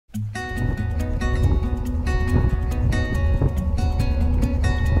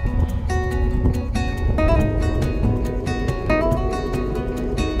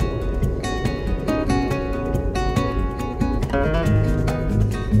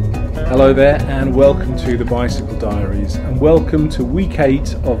Hello there and welcome to the Bicycle Diaries and welcome to week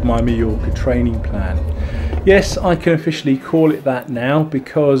 8 of my Mallorca training plan. Yes, I can officially call it that now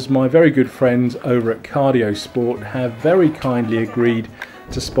because my very good friends over at Cardio Sport have very kindly agreed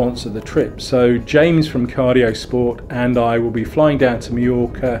to sponsor the trip. So James from Cardio Sport and I will be flying down to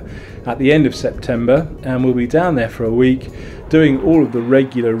Mallorca at the end of September, and we'll be down there for a week doing all of the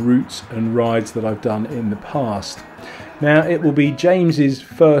regular routes and rides that I've done in the past. Now, it will be James's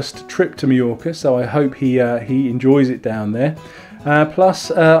first trip to Mallorca, so I hope he enjoys it down there. Plus,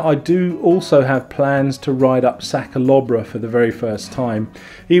 I do also have plans to ride up Sacalobra for the very first time.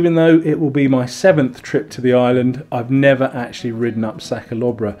 Even though it will be my 7th trip to the island, I've never actually ridden up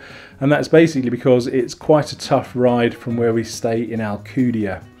Sacalobra, and that's basically because it's quite a tough ride from where we stay in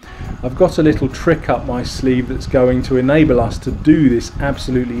Alcudia. I've got a little trick up my sleeve that's going to enable us to do this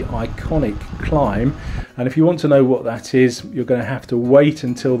absolutely iconic climb, and if you want to know what that is, you're going to have to wait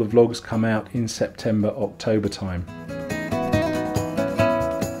until the vlogs come out in September, October time.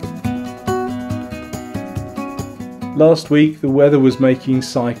 Last week the weather was making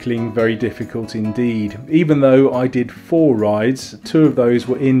cycling very difficult indeed. Even though I did 4 rides, 2 of those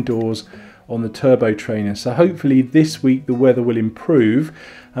were indoors on the turbo trainer, so hopefully this week the weather will improve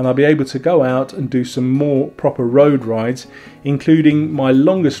and I'll be able to go out and do some more proper road rides, including my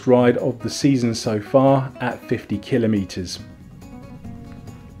longest ride of the season so far at 50 kilometers.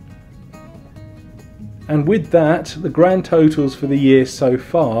 And with that, the grand totals for the year so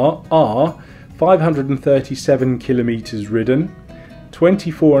far are 537 kilometers ridden,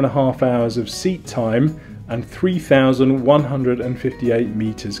 24.5 hours of seat time and 3,158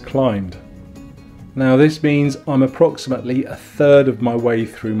 meters climbed. Now this means I'm approximately a third of my way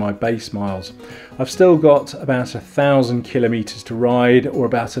through my base miles. I've still got about 1,000 kilometers to ride, or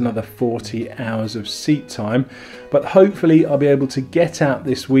about another 40 hours of seat time, but hopefully I'll be able to get out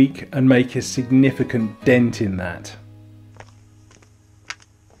this week and make a significant dent in that.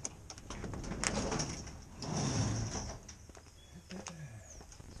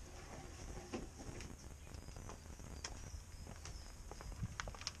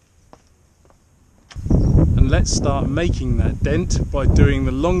 And let's start making that dent by doing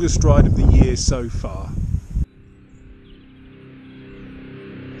the longest ride of the year so far.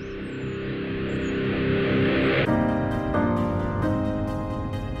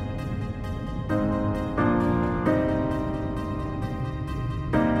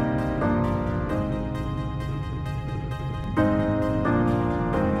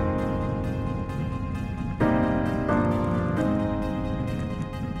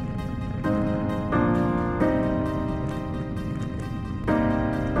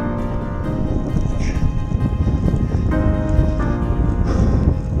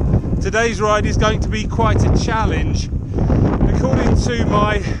 Today's ride is going to be quite a challenge. According to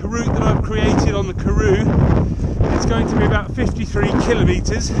my route that I've created on the Karoo, it's going to be about 53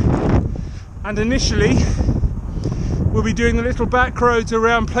 kilometers, and initially we'll be doing the little back roads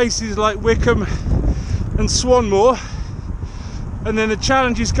around places like Wickham and Swanmore, and then the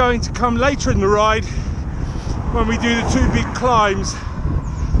challenge is going to come later in the ride when we do the 2 big climbs.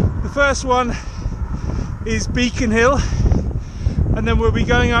 The first one is Beacon Hill, and then we'll be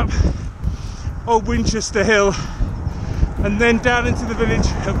going up Old Winchester Hill and then down into the village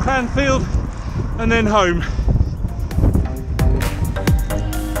of Cranfield and then home.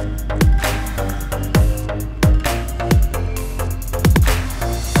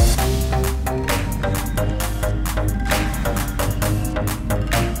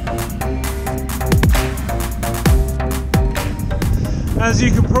 As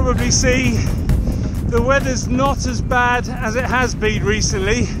you can probably see, the weather's not as bad as it has been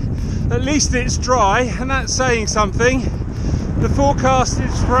recently. At least it's dry, and that's saying something. The forecast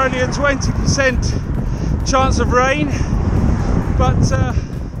is for only a 20% chance of rain, but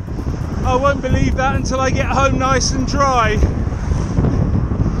I won't believe that until I get home nice and dry.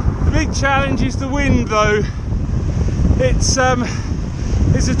 The big challenge is the wind though. It's a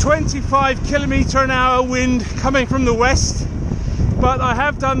 25 km/h wind coming from the west, but I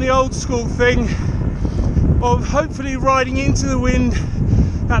have done the old school thing of hopefully riding into the wind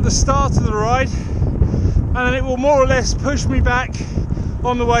at the start of the ride, and then it will more or less push me back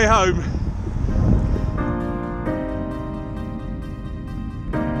on the way home.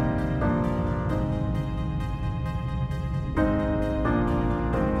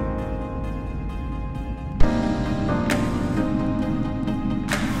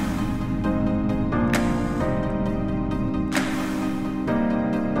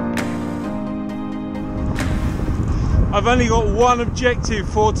 I've only got one objective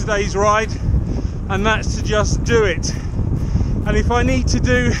for today's ride, and that's to just do it. And if I need to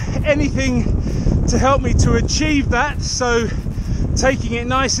do anything to help me to achieve that, so taking it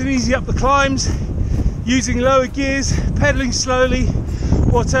nice and easy up the climbs, using lower gears, pedaling slowly,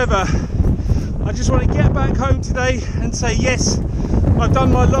 whatever, I just want to get back home today and say yes, I've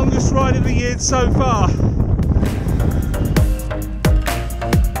done my longest ride of the year so far.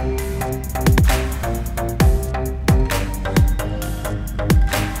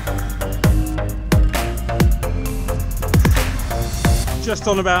 Just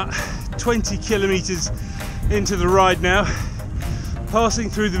on about 20 kilometres into the ride now, passing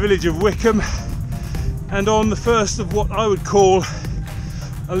through the village of Wickham and on the first of what I would call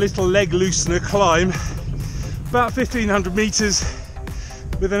a little leg loosener climb, about 1500 metres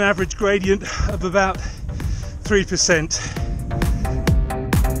with an average gradient of about 3%.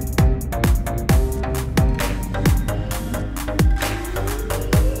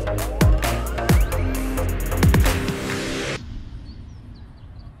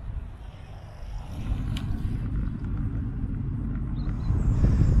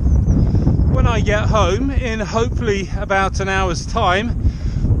 When I get home in hopefully about an hour's time,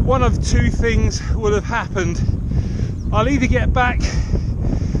 one of two things will have happened. I'll either get back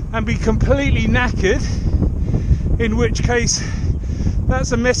and be completely knackered, in which case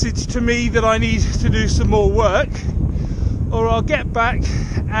that's a message to me that I need to do some more work, or I'll get back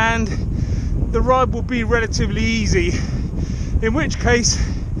and the ride will be relatively easy, in which case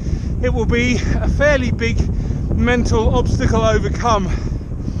it will be a fairly big mental obstacle overcome.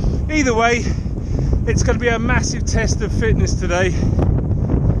 Either way, it's going to be a massive test of fitness today.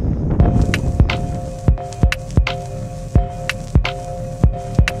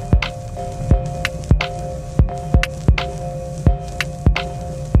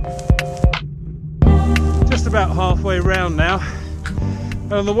 Just about halfway round now,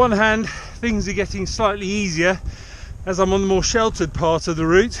 and on the one hand things are getting slightly easier as I'm on the more sheltered part of the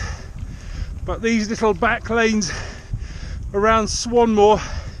route, but these little back lanes around Swanmore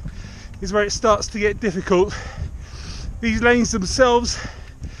is where it starts to get difficult. These lanes themselves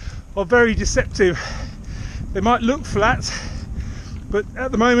are very deceptive. They might look flat, but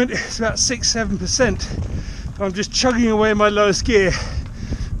at the moment it's about 6-7%. I'm just chugging away in my lowest gear.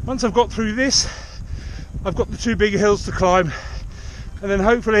 Once I've got through this, I've got the two bigger hills to climb, and then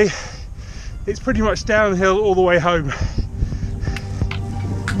hopefully it's pretty much downhill all the way home.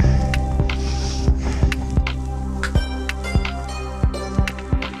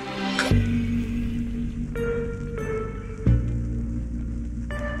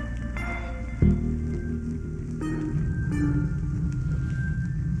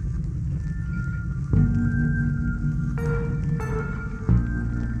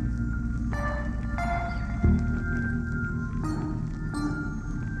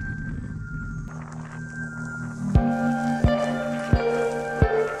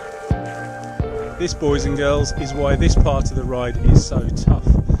 This, boys and girls, is why this part of the ride is so tough.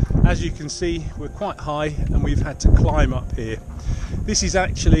 As you can see, we're quite high and we've had to climb up here. This is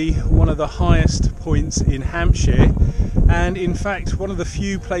actually one of the highest points in Hampshire, and in fact one of the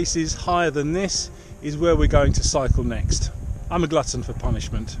few places higher than this is where we're going to cycle next. I'm a glutton for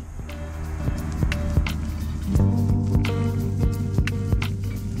punishment.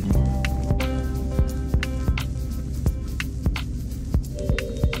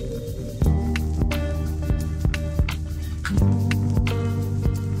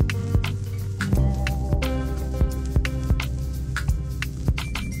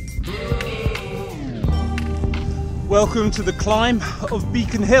 Welcome to the climb of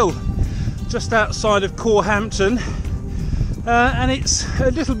Beacon Hill, just outside of Corhampton, and it's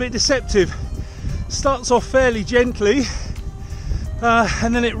a little bit deceptive. Starts off fairly gently,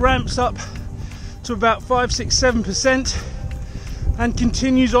 and then it ramps up to about 5-7% and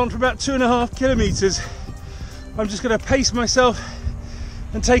continues on for about 2.5 kilometers. I'm just going to pace myself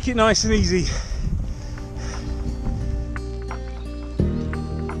and take it nice and easy.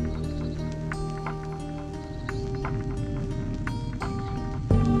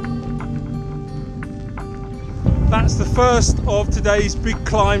 That's the first of today's big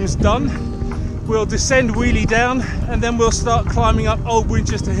climbs done. We'll descend Wheelie down and then we'll start climbing up Old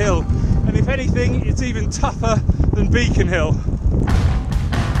Winchester Hill. And if anything, it's even tougher than Beacon Hill.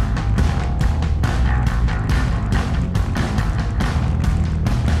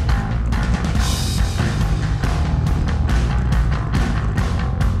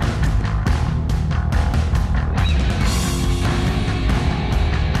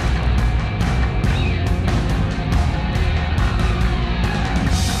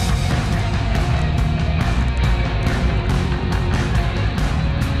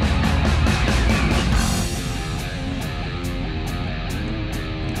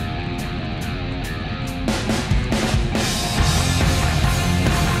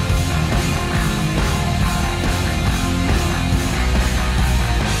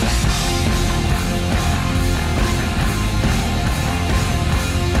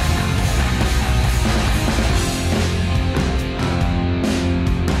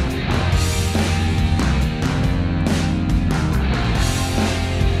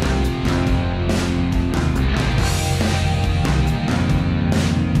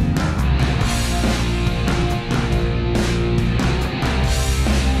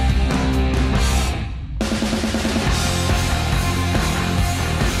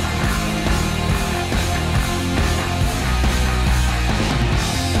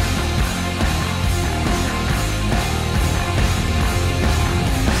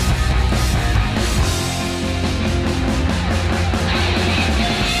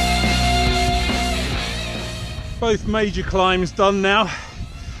 both major climbs done now.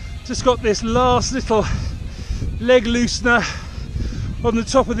 Just got this last little leg loosener on the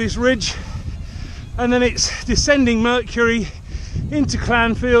top of this ridge, and then it's descending Mercury into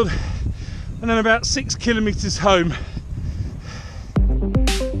Clanfield and then about 6 kilometres home.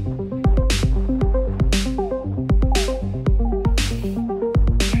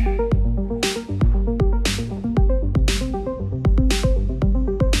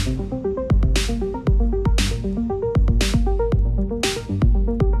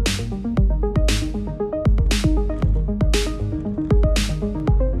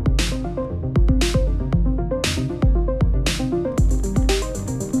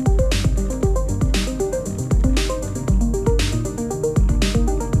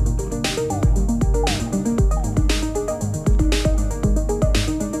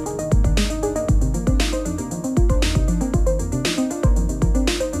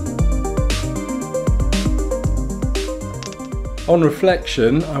 On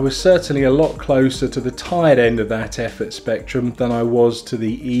reflection, I was certainly a lot closer to the tired end of that effort spectrum than I was to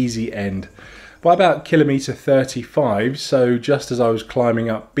the easy end. By about kilometre 35, so just as I was climbing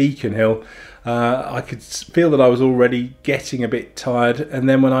up Beacon Hill, I could feel that I was already getting a bit tired, and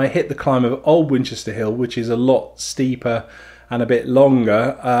then when I hit the climb of Old Winchester Hill, which is a lot steeper and a bit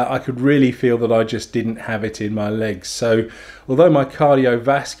longer, I could really feel that I just didn't have it in my legs. So although my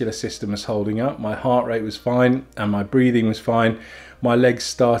cardiovascular system was holding up, my heart rate was fine and my breathing was fine, my legs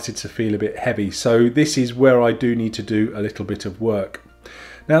started to feel a bit heavy. So this is where I do need to do a little bit of work.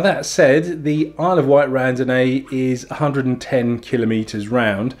 Now that said, the Isle of Wight Randonnée is 110 kilometres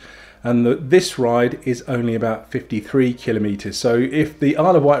round, and this ride is only about 53 kilometres. So if the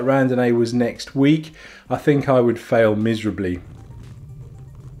Isle of Wight Randonnée was next week, I think I would fail miserably.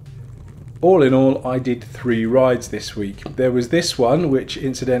 All in all, I did 3 rides this week. There was this one, which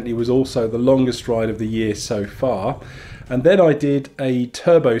incidentally was also the longest ride of the year so far. And then I did a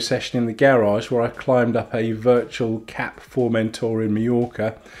turbo session in the garage where I climbed up a virtual Cap Formentor in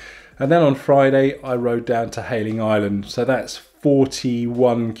Mallorca. And then on Friday, I rode down to Hayling Island. So that's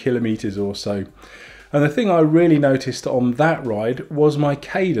 41 kilometres or so. And the thing I really noticed on that ride was my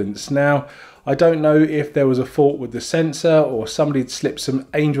cadence. Now, I don't know if there was a fault with the sensor or somebody had slipped some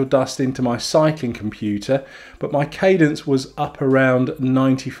angel dust into my cycling computer, but my cadence was up around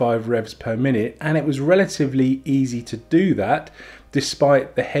 95 revs per minute, and it was relatively easy to do that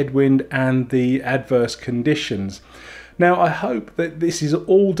despite the headwind and the adverse conditions. Now, I hope that this is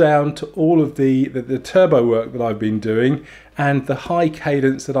all down to all of the turbo work that I've been doing and the high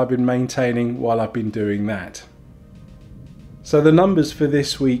cadence that I've been maintaining while I've been doing that. So the numbers for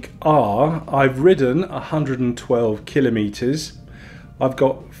this week are, I've ridden 112 kilometres, I've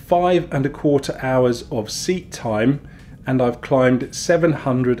got 5¼ hours of seat time, and I've climbed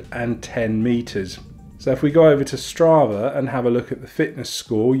 710 metres. So if we go over to Strava and have a look at the fitness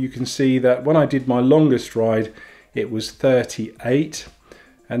score, you can see that when I did my longest ride, it was 38,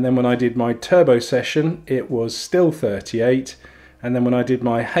 and then when I did my turbo session, it was still 38, and then when I did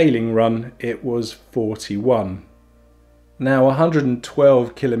my Hayling run, it was 41. Now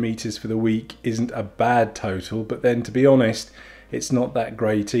 112 kilometres for the week isn't a bad total, but then to be honest, it's not that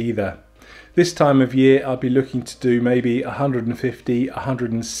great either. This time of year I'll be looking to do maybe 150,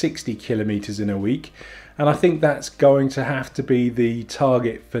 160 kilometres in a week, and I think that's going to have to be the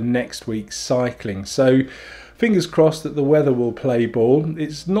target for next week's cycling. So fingers crossed that the weather will play ball.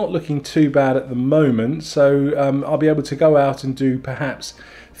 It's not looking too bad at the moment, so I'll be able to go out and do perhaps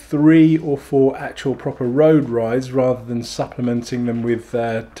 3 or 4 actual proper road rides rather than supplementing them with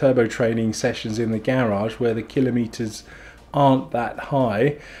turbo training sessions in the garage where the kilometres aren't that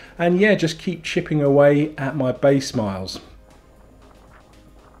high, and yeah, just keep chipping away at my base miles.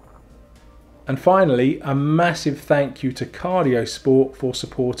 And finally, a massive thank you to Cardio Sport for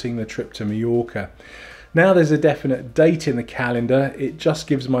supporting the trip to Mallorca. Now there's a definite date in the calendar, it just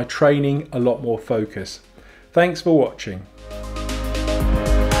gives my training a lot more focus. Thanks for watching.